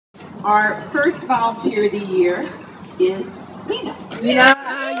Our first volunteer of the year is Lena. Lena.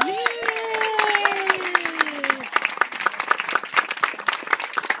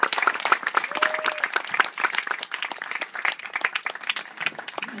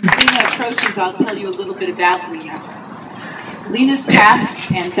 When Lena approaches, I'll tell you a little bit about Lena. Lena's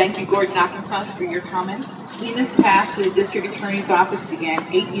path, and thank you, Gordon Ockenfuss, for your comments. Lena's path to the district attorney's office began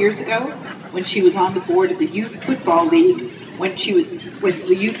 8 years ago when she was on the board of the Youth Football League, when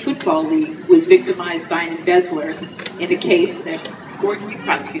the Youth Football League was victimized by an embezzler in a case that, Gordon, you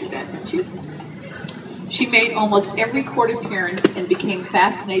prosecuted that, didn't you? She made almost every court appearance and became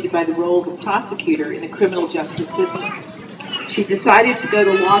fascinated by the role of a prosecutor in the criminal justice system. She decided to go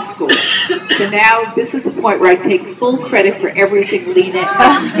to law school. So now this is the point where I take full credit for everything Lena.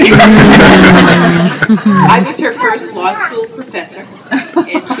 I was her first law school professor,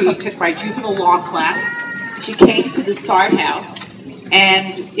 and she took my juvenile law class. She came to the Sard House,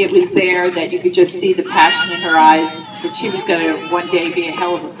 and it was there that you could just see the passion in her eyes that she was going to one day be a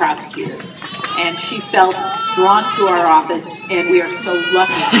hell of a prosecutor. And she felt drawn to our office, and we are so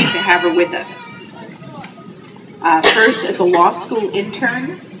lucky to have her with us. First as a law school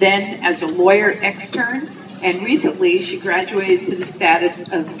intern, then as a lawyer extern, and recently she graduated to the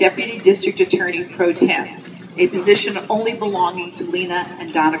status of Deputy District Attorney Pro Tem, a position only belonging to Lena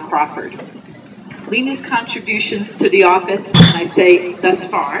and Donna Crawford. Lena's contributions to the office, and I say thus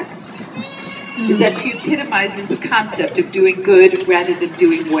far, is that she epitomizes the concept of doing good rather than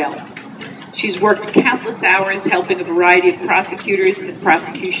doing well. She's worked countless hours helping a variety of prosecutors and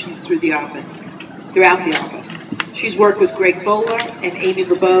prosecutions throughout the office. She's worked with Greg Bola and Amy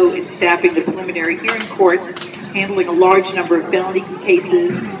LeBeau in staffing the preliminary hearing courts, handling a large number of felony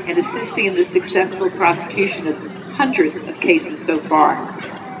cases, and assisting in the successful prosecution of hundreds of cases so far.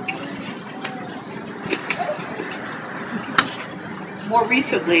 More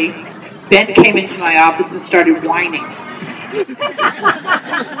recently, Ben came into my office and started whining.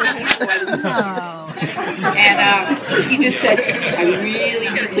 And he just said, I really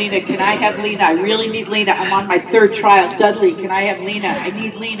need Lena. Can I have Lena? I really need Lena. I'm on my third trial. Dudley, can I have Lena? I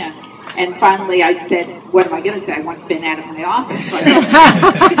need Lena. And finally I said, what am I going to say? I want Ben out of my office.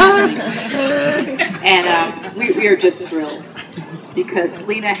 And we are just thrilled because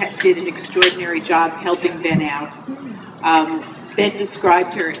Lena did an extraordinary job helping Ben out. Ben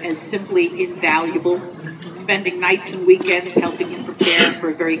described her as simply invaluable, spending nights and weekends helping him prepare for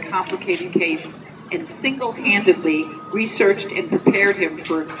a very complicated case, and single-handedly researched and prepared him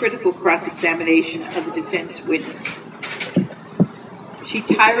for a critical cross-examination of the defense witness. She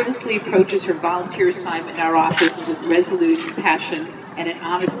tirelessly approaches her volunteer assignment in our office with resolute passion and an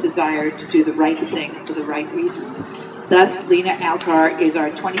honest desire to do the right thing for the right reasons. Thus, Lena Alker is our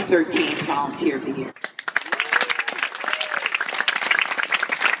 2013 Volunteer of the Year.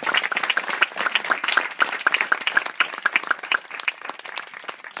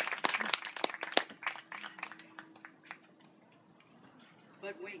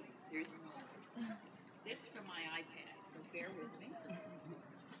 But wait, there's more. This from my iPad, so bear with me.